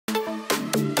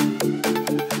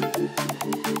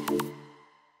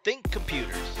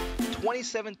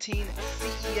2017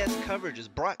 CES coverage is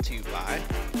brought to you by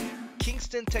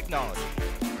Kingston Technology,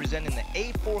 presenting the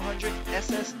A400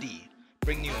 SSD,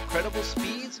 bringing you incredible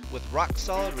speeds with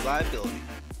rock-solid reliability.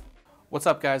 What's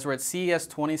up, guys? We're at CES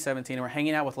 2017 and we're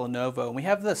hanging out with Lenovo, and we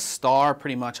have the star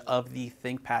pretty much of the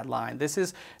ThinkPad line. This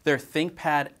is their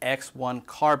ThinkPad X1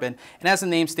 Carbon, and as the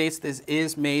name states, this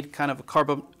is made kind of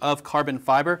carbon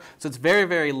fiber, so it's very,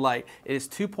 very light. It is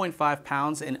 2.5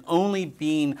 pounds and only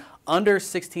being under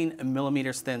 16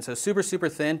 millimeters thin, so super, super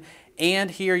thin. And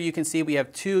here you can see we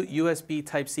have two USB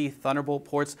Type-C Thunderbolt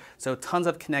ports, so tons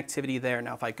of connectivity there.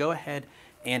 Now, if I go ahead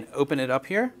and open it up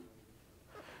here,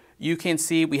 you can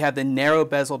see we have the narrow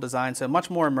bezel design, so much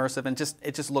more immersive, and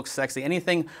it just looks sexy.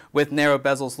 Anything with narrow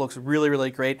bezels looks really, really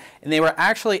great. And they were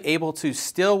actually able to,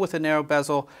 still with a narrow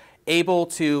bezel, able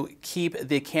to keep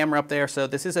the camera up there. So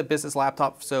this is a business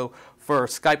laptop, so for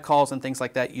Skype calls and things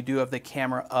like that, you do have the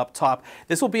camera up top.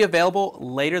 This will be available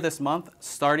later this month,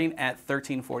 starting at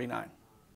 $1349.